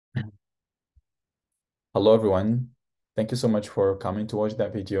Hello everyone. Thank you so much for coming to watch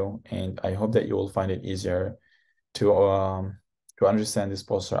that video, and I hope that you will find it easier to understand this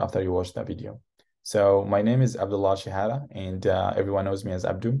poster after you watch that video. So my name is Abdelaal H.A, and everyone knows me as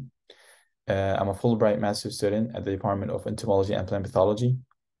Abdu. I'm a Fulbright master's student at the Department of Entomology and Plant Pathology,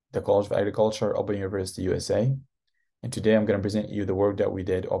 the College of Agriculture, Auburn University, USA. And today I'm going to present you the work that we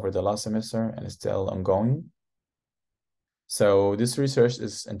did over the last semester and is still ongoing. So this research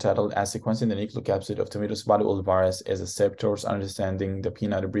is entitled as sequencing the nucleocapsid of tomato spotted wilt virus as a step towards understanding the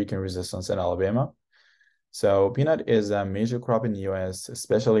peanut breaking resistance in Alabama. So peanut is a major crop in the US,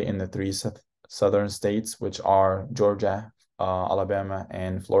 especially in the three southern states, which are Georgia, Alabama,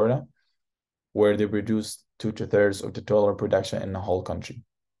 and Florida, where they produce 2/3 of the total production in the whole country.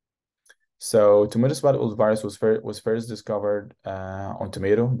 So tomato spotted wilt virus was first discovered on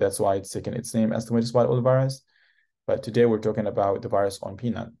tomato. That's why it's taken its name as tomato spotted wilt virus. But today we're talking about the virus on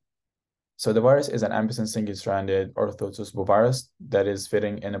peanut. So the virus is an ambisense single-stranded Orthotospovirus that is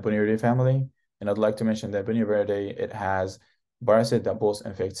fitting in a Bonnieridae family. And I'd like to mention that Bonnieridae, it has viruses that both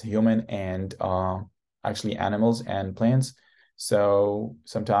infects human and actually animals and plants. So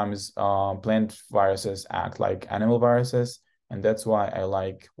sometimes plant viruses act like animal viruses, and that's why I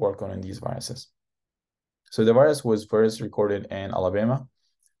like working on these viruses. So the virus was first recorded in Alabama,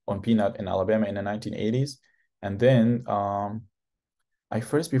 on peanut in Alabama in the 1980s. And then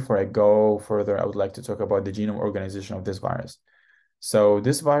before I go further, I would like to talk about the genome organization of this virus. So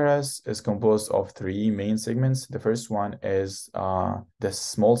this virus is composed of three main segments. The first one is the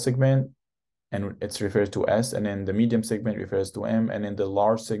small segment, and it's referred to S, and then the medium segment refers to M, and then the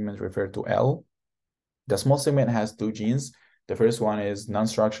large segment referred to L. The small segment has two genes. The first one is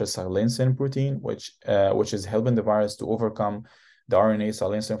non-structured silencing protein, which is helping the virus to overcome the RNA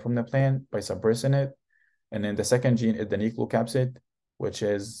silencing from the plant by suppressing it. And then the second gene is the nucleocapsid, which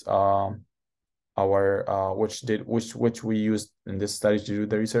is which we used in this study to do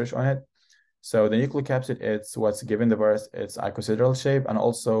the research on it. So the nucleocapsid, it's what's giving the virus its icosahedral shape, and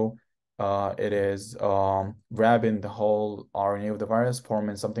also it is grabbing the whole RNA of the virus,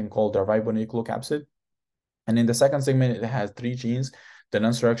 forming something called the ribonucleocapsid. And in the second segment, it has three genes: the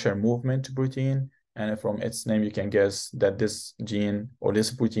non-structured movement protein, and from its name, you can guess that this gene or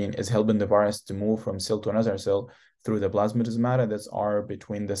this protein is helping the virus to move from cell to another cell through the plasmidesmata that are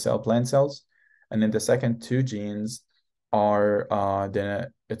between the cell plant cells. And then the second two genes are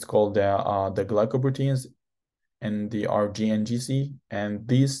it's called the glycoproteins, and they are G and GC. And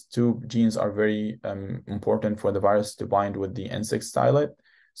these two genes are very important for the virus to bind with the insect stylet,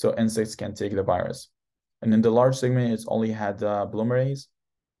 so insects can take the virus. And in the large segment, it's only had polymerase.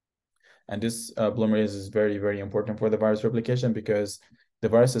 And this polymerase is very, very important for the virus replication because the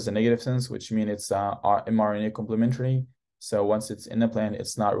virus is a negative sense, which means it's mRNA complementary. So once it's in the plant,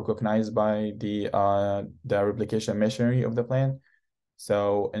 it's not recognized by the replication machinery of the plant.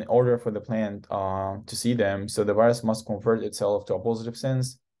 So in order for the plant to see them, so the virus must convert itself to a positive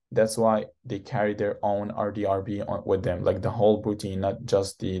sense. That's why they carry their own RDRB with them, like the whole protein, not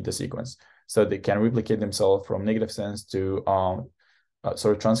just the sequence. So they can replicate themselves from negative sense to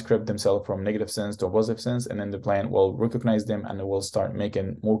transcript themselves from negative sense to a positive sense, and then the plant will recognize them and it will start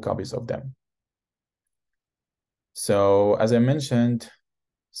making more copies of them. So as I mentioned,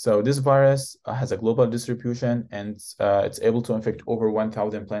 so this virus has a global distribution, and it's able to infect over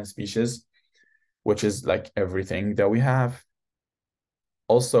 1,000 plant species, which is like everything that we have.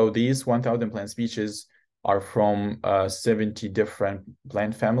 Also, these 1,000 plant species are from 70 different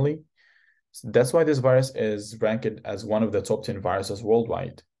plant family. So that's why this virus is ranked as one of the top 10 viruses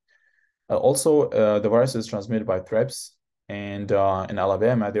worldwide. The virus is transmitted by thrips, and in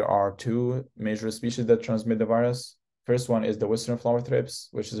Alabama, there are two major species that transmit the virus. First one is the western flower thrips,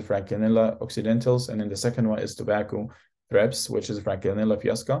 which is Frankliniella occidentalis, and then the second one is tobacco thrips, which is Frankliniella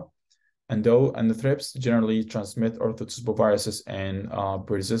fusca. And the thrips generally transmit orthotospoviruses in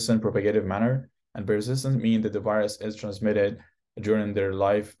persistent propagative manner. And persistent means that the virus is transmitted during their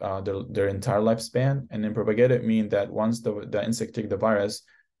life, their entire lifespan. And then propagative mean that once the insect take the virus,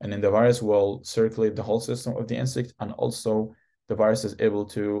 and then the virus will circulate the whole system of the insect, and also the virus is able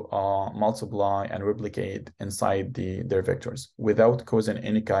to multiply and replicate inside their vectors without causing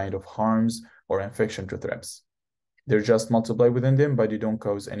any kind of harms or infection to thrips. They're just multiply within them, but they don't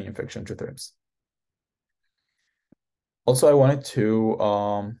cause any infection to thrips. Also, I wanted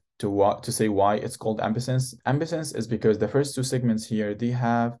to say why it's called ambisense. Ambisense is because the first two segments here, they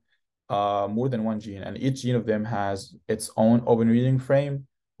have more than one gene, and each gene of them has its own open reading frame,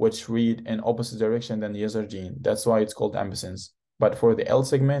 which read in opposite direction than the other gene. That's why it's called ambisense. But for the L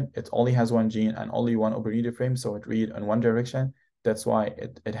segment, it only has one gene and only one open reading frame, so it read in one direction. That's why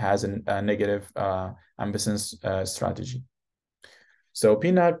it has a negative ambisense strategy. So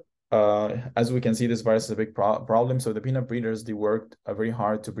peanut, as we can see, this virus is a big problem. So the peanut breeders, they worked very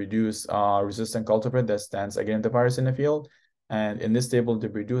hard to produce resistant cultivar that stands against the virus in the field. And in this table, they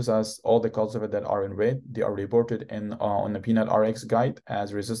produce us all the cultivar that are in red. They are reported in on the peanut RX guide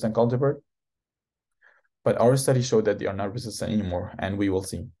as resistant cultivar. But our study showed that they are not resistant anymore, and we will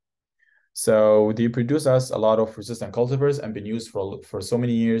see. So they produce us a lot of resistant cultivars and been used for so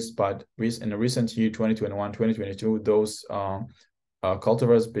many years. But in the recent year, 2021, 2022, those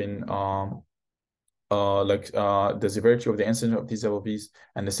cultivars been the severity of the incidence of TSWVs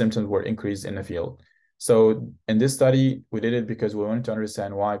and the symptoms were increased in the field. So in this study, we did it because we wanted to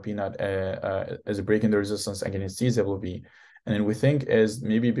understand why peanut is breaking the resistance against TSWV. And then we think is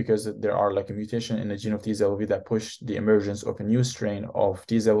maybe because there are like a mutation in the gene of TSWV that push the emergence of a new strain of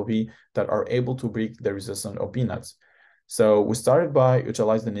TSWV that are able to break the resistance of peanuts. So we started by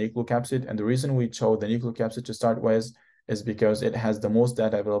utilizing the nucleocapsid, and the reason we chose the nucleocapsid to start with is because it has the most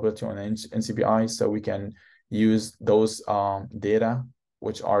data availability on NCBI, so we can use those data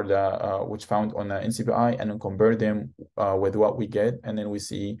which are which found on the NCBI and then compare them with what we get, and then we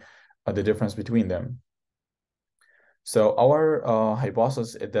see the difference between them. So our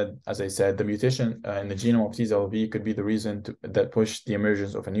hypothesis is that, as I said, the mutation in the genome of TSWV could be the reason that pushed the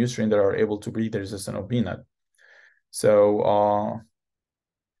emergence of a new strain that are able to breed the resistance of peanut. So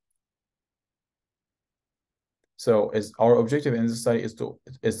our objective in this study is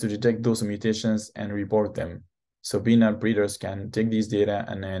to detect those mutations and report them. So peanut breeders can take these data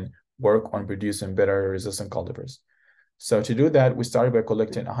and then work on producing better resistant cultivars. So to do that, we started by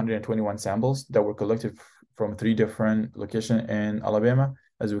collecting 121 samples that were collected from 3 different locations in Alabama.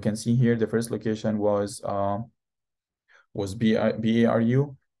 As we can see here, the first location was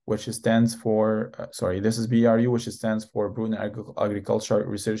BARU, which stands for, this is BARU, which stands for Brewton Agricultural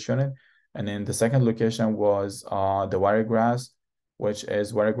Research Unit. And then the second location was the Wiregrass, which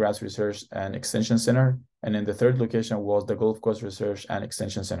is Wiregrass Research and Extension Center. And then the third location was the Gulf Coast Research and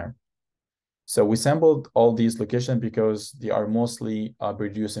Extension Center. So we sampled all these locations because they are mostly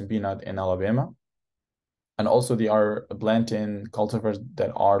producing peanut in Alabama. And also they are planting cultivars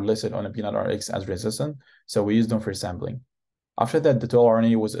that are listed on a peanut RX as resistant. So we use them for sampling. After that, the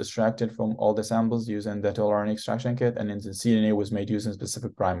tRNA was extracted from all the samples using the tRNA extraction kit, and then the CNN was made using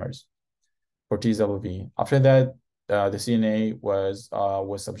specific primers for TSWV. After that, the CNN was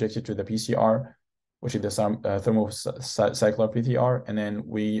subjected to the PCR, which is the thermocycler PCR, and then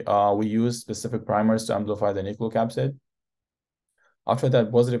we used specific primers to amplify the nucleocapsid. After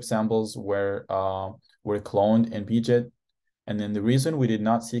that, positive samples were cloned in PJET, and then the reason we did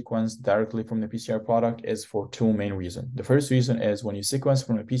not sequence directly from the PCR product is for 2 main reasons. The first reason is when you sequence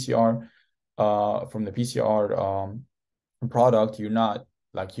from the PCR product, you're not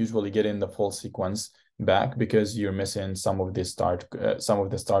like usually getting the full sequence back because you're missing some of the start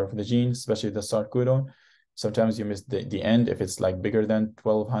of the gene, especially the start codon. Sometimes you miss the end if it's like bigger than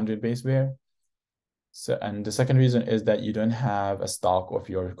 1200 base pair. So, and the second reason is that you don't have a stock of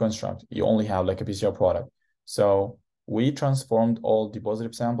your construct. You only have like a PCR product. So we transformed all the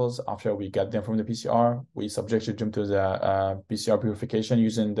positive samples after we got them from the PCR. We subjected them to the PCR purification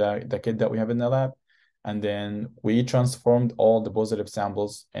using the kit that we have in the lab. And then we transformed all the positive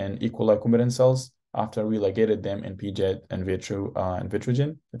samples in E. coli competent cells after we ligated them in PJET and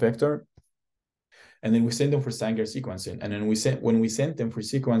Vitrogen vector. And then we sent them for Sanger sequencing. And then when we sent them for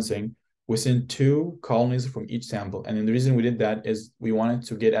sequencing, we sent 2 colonies from each sample. And then the reason we did that is we wanted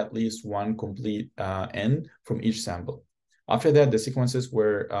to get at least 1 complete N from each sample. After that, the sequences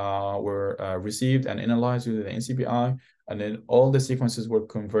were received and analyzed with the NCBI, and then all the sequences were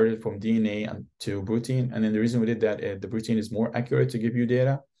converted from DNA to protein. And then the reason we did that is the protein is more accurate to give you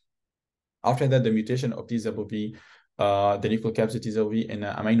data. After that, the mutation of TSWV, the nucleocapsid TSWV in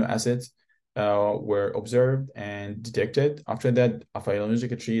amino acids were observed and detected. After that, a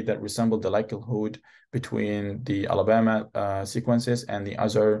phylogenetic tree that resembled the likelihood between the Alabama sequences and the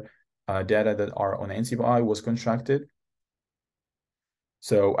other data that are on the NCBI was constructed.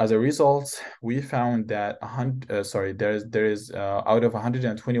 So as a result, we found that out of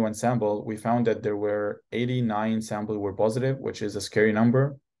 121 samples, we found that there were 89 samples were positive, which is a scary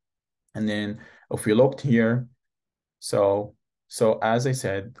number. And then if we looked here, so as I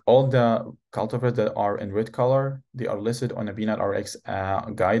said, all the cultivars that are in red color, they are listed on a peanut RX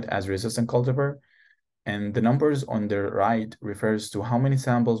guide as resistant cultivar. And the numbers on the right refers to how many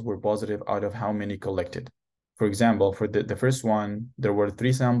samples were positive out of how many collected. For example, for the first one, there were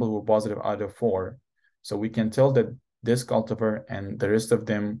 3 samples were positive out of 4. So we can tell that this cultivar and the rest of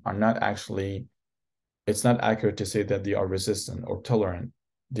them are not actually it's not accurate to say that they are resistant or tolerant.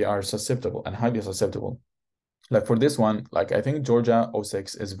 They are susceptible and highly susceptible. Like for this one, like I think Georgia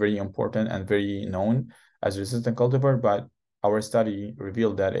 06 is very important and very known as resistant cultivar, but our study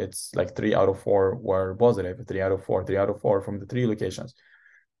revealed that it's like 3 out of 4 were positive, 3 out of 4, 3 out of 4 from the 3 locations.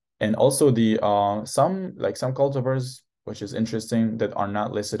 And also the some cultivars, which is interesting, that are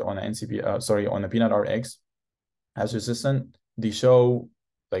not listed on the on the peanut RX as resistant, they show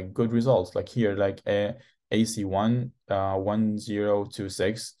like good results. Like here, like a AC1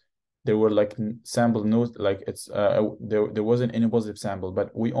 1026, there were like sample notes, like it's there wasn't any positive sample, but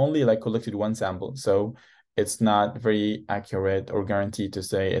we only like collected one sample, so it's not very accurate or guaranteed to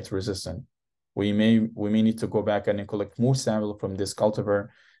say it's resistant. We may need to go back and collect more sample from this cultivar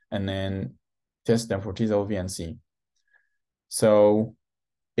and then test them for TSWV and see. So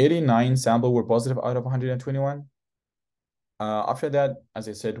 89 sample were positive out of 121. After that, as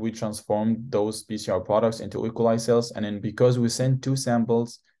I said, we transformed those PCR products into E. coli cells. And then because we sent 2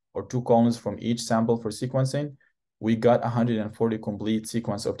 samples or 2 colonies from each sample for sequencing, we got 140 complete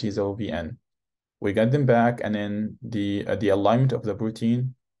sequence of TSWVN. We got them back, and then the alignment of the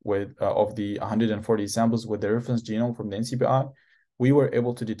protein with of the 140 samples with the reference genome from the NCBI, we were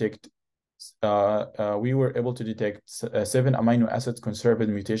able to detect 7 amino acid conserved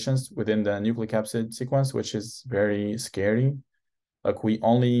mutations within the nucleocapsid sequence, which is very scary. Like we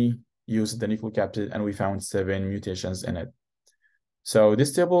only used the nucleocapsid and we found 7 mutations in it. So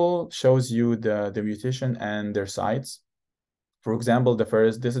this table shows you the mutation and their sites. For example, this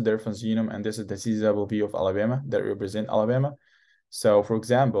is the reference genome, and this is the TSWV of Alabama that represent Alabama. So for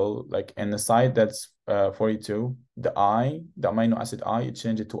example, like in the site that's 42, the amino acid I, it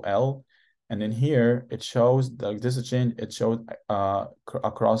changed it to L. And then here it shows like this is change, it showed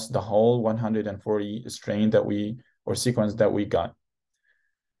across the whole 140 strain or sequence that we got.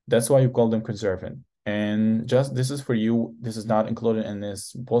 That's why you call them conservant. And just this is for you, this is not included in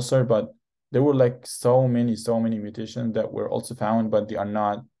this poster, but there were like so many mutations that were also found, but they are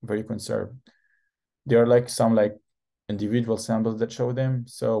not very conserved. There are like some like individual samples that show them,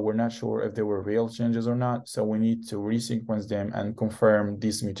 so we're not sure if they were real changes or not. So we need to resequence them and confirm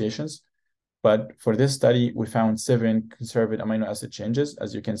these mutations. But for this study, we found 7 conserved amino acid changes,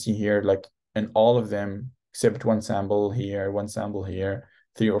 as you can see here, like in all of them, except one sample here,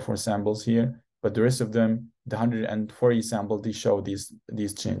 3 or 4 samples here. But the rest of them, the 140 samples, they show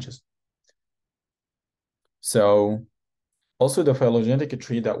these changes. So also the phylogenetic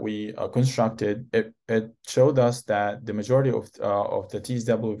tree that we constructed, it showed us that the majority of the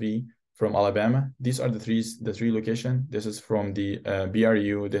TSWV from Alabama, these are the three locations. This is from the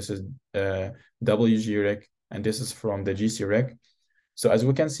BRU, this is WG-REC, and this is from the GC-REC. So as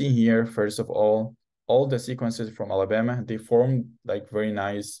we can see here, first of all the sequences from Alabama, they form like very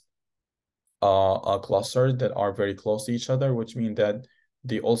nice clusters that are very close to each other, which means that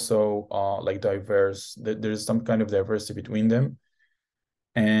they also like diverse, there's some kind of diversity between them.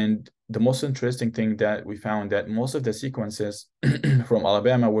 And the most interesting thing that we found that most of the sequences from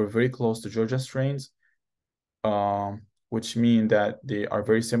Alabama were very close to Georgia strains, which mean that they are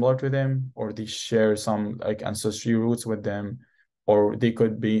very similar to them, or they share some like ancestry roots with them, or they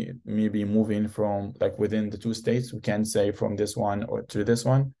could be maybe moving from like within the 2 states. We can't say from this one or to this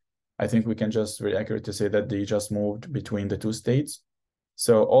one. I think we can just very accurate to say that they just moved between the 2 states.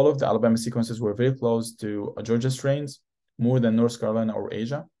 So all of the Alabama sequences were very close to Georgia strains, more than North Carolina or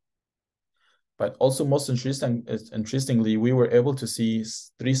Asia. But also most interestingly, we were able to see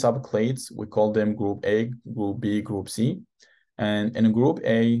 3 subclades. We call them Group A, Group B, Group C. And in Group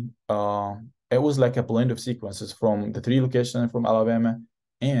A, it was like a blend of sequences from the 3 locations from Alabama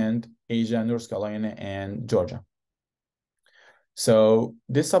and Asia, North Carolina, and Georgia. So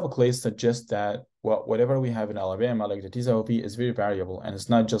this subclade suggests that whatever we have in Alabama, like the TSWV, is very variable, and it's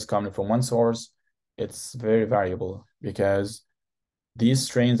not just coming from one source. It's very variable because these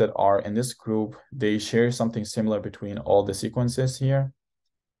strains that are in this group, they share something similar between all the sequences here.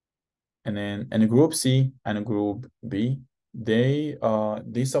 And then in Group C and Group B, they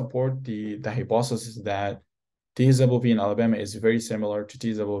support the hypothesis that TSWV in Alabama is very similar to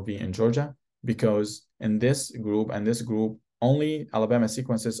TSWV in Georgia, because in this group and this group, only Alabama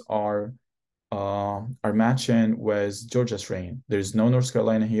sequences are matching with Georgia strain. There's no North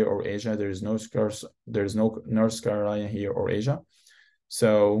Carolina here or Asia. There's no North Carolina here or Asia.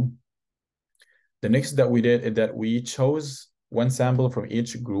 So the next that we did is that we chose one sample from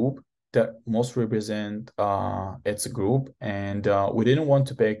each group that most represent its group, and we didn't want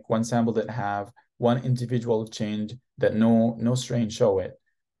to pick one sample that have one individual change that no strain show it.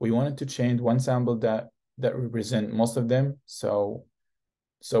 We wanted to change one sample that represent most of them. So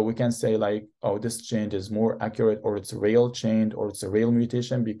So we can say like, oh, this change is more accurate, or it's a real change, or it's a real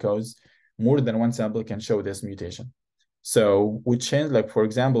mutation, because more than one sample can show this mutation. So we changed, like, for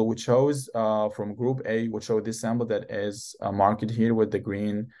example, we chose from group A, we showed this sample that is marked here with the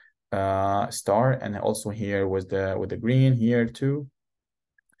green star, and also here with the green here too.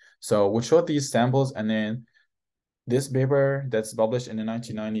 So we showed these samples, and then this paper that's published in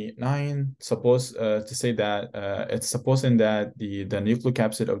 1999 supposed to say that it's supposing that the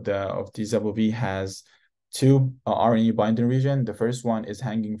nucleocapsid of TSWV has two RNA binding region. The first one is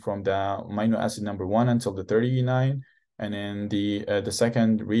hanging from the amino acid number 1 until the 39, and then the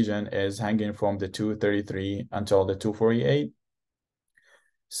second region is hanging from the 233 until the 248.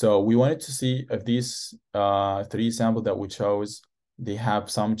 So we wanted to see if these three samples that we chose, they have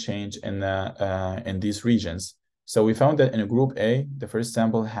some change in these regions. So we found that in a group A, the first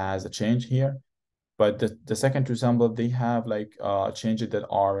sample has a change here, but the second two samples, they have like changes that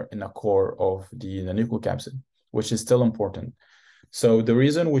are in the core of the nucleocapsid, which is still important. So the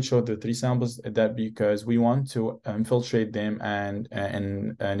reason we chose the three samples is that because we want to infiltrate them and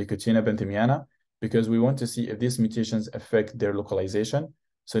Nicotina benthamiana, because we want to see if these mutations affect their localization.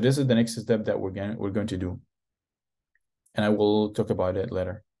 So this is the next step that we're going to do, and I will talk about it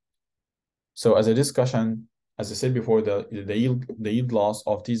later. So as a discussion, as I said before, the yield loss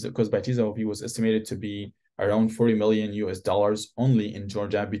of caused by TSWV was estimated to be around $40 million only in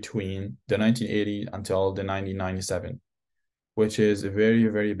Georgia between the 1980 until the 1997, which is a very,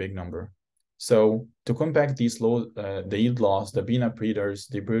 very big number. So to combat these the yield loss, the peanut breeders,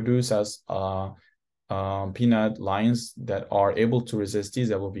 they produce us peanut lines that are able to resist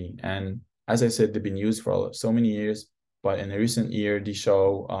TSWV. And as I said, they've been used for so many years, but in the recent year, they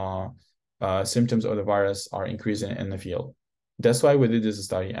show symptoms of the virus are increasing in the field. That's why we did this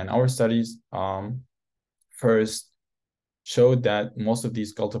study. And our studies first showed that most of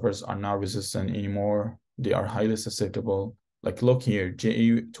these cultivars are not resistant anymore. They are highly susceptible. Like look here,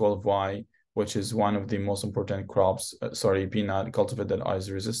 JE12Y, which is one of the most important crops, peanut cultivar that is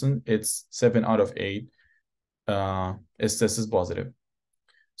resistant. It's 7 out of 8 is tested positive.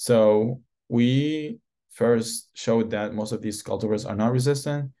 So we first showed that most of these cultivars are not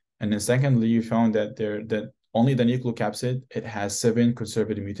resistant. And then secondly, we found that only the nucleocapsid, it has 7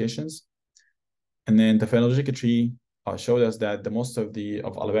 conservative mutations. And then the phylogenetic tree showed us that the most of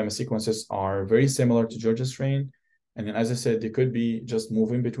Alabama sequences are very similar to Georgia strain. And then, as I said, they could be just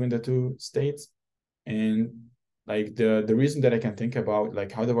moving between the two states. And like the reason that I can think about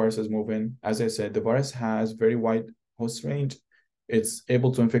like how the virus is moving, as I said, the virus has very wide host range. It's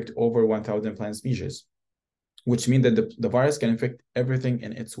able to infect over 1,000 plant species, which means that the virus can infect everything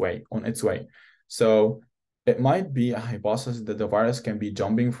on its way. So it might be a hypothesis that the virus can be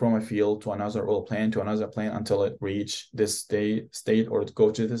jumping from a field to another oil plant to another plant until it reach this state or it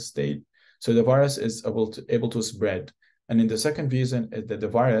go to this state. So the virus is able to spread. And then the second reason is that the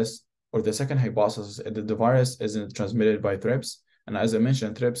virus, or the second hypothesis, is that the virus isn't transmitted by thrips. And as I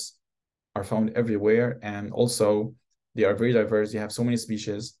mentioned, thrips are found everywhere. And also they are very diverse. They have so many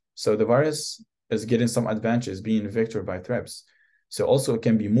species. So the virus is getting some advantages being vectored by thrips. So also it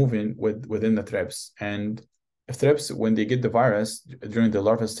can be moving within the thrips. And if thrips, when they get the virus during the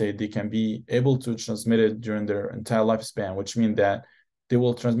larva state, they can be able to transmit it during their entire lifespan, which means that they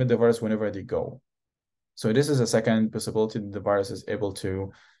will transmit the virus whenever they go. So this is a second possibility that the virus is able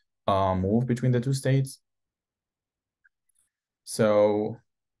to move between the two states. So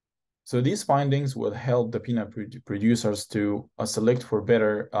these findings will help the peanut producers to select for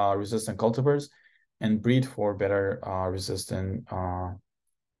better resistant cultivars and breed for better resistant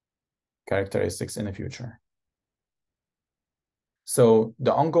characteristics in the future. So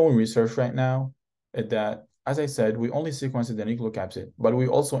the ongoing research right now is that, as I said, we only sequenced the nucleocapsid, but we're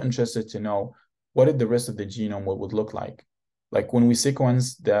also interested to know what is the rest of the genome would look like. Like when we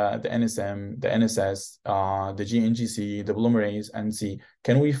sequence the NSM, the NSS, the GNGC, the polymerase, and see,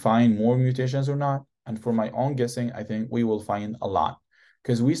 can we find more mutations or not? And for my own guessing, I think we will find a lot,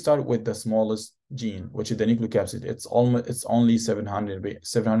 because we start with the smallest gene, which is the nucleocapsid. It's only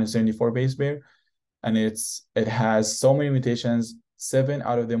 774 base pair, and it has so many mutations. 7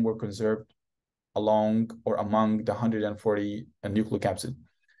 out of them were conserved among the 140 nucleocapsid.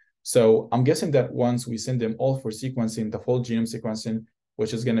 So I'm guessing that once we send them all for sequencing, the whole genome sequencing,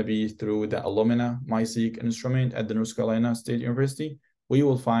 which is going to be through the Illumina MySeq instrument at the North Carolina State University, we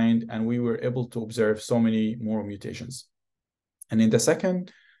will find, and we were able to observe so many more mutations. And in the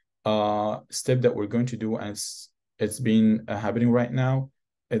second step that we're going to do, and it's been happening right now,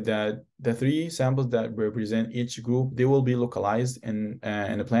 is that the 3 samples that represent each group, they will be localized in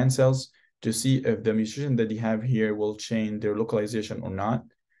the plant cells. to see if the mutation that they have here will change their localization or not.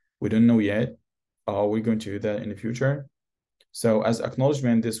 We don't know yet. We're going to do that in the future. So as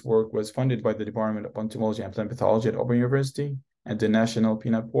acknowledgement, this work was funded by the Department of Entomology and Plant Pathology at Auburn University and the National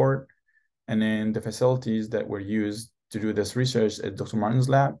Peanut Board. And then the facilities that were used to do this research at Dr. Martin's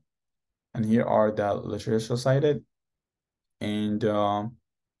lab. And here are the literature cited. And I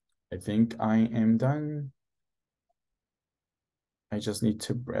think I am done. I just need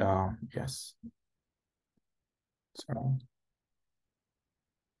to, yes. Sorry.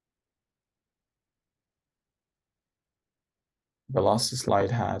 The last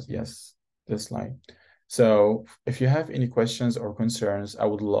slide has, yes, this slide. So if you have any questions or concerns, I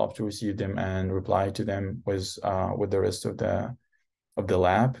would love to receive them and reply to them with the rest of the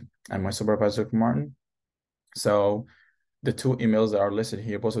lab and my supervisor, Martin. So the two emails that are listed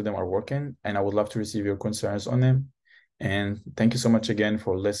here, both of them are working, and I would love to receive your concerns on them. And thank you so much again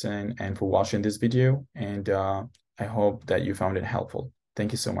for listening and for watching this video. And I hope that you found it helpful.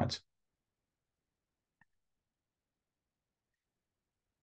 Thank you so much.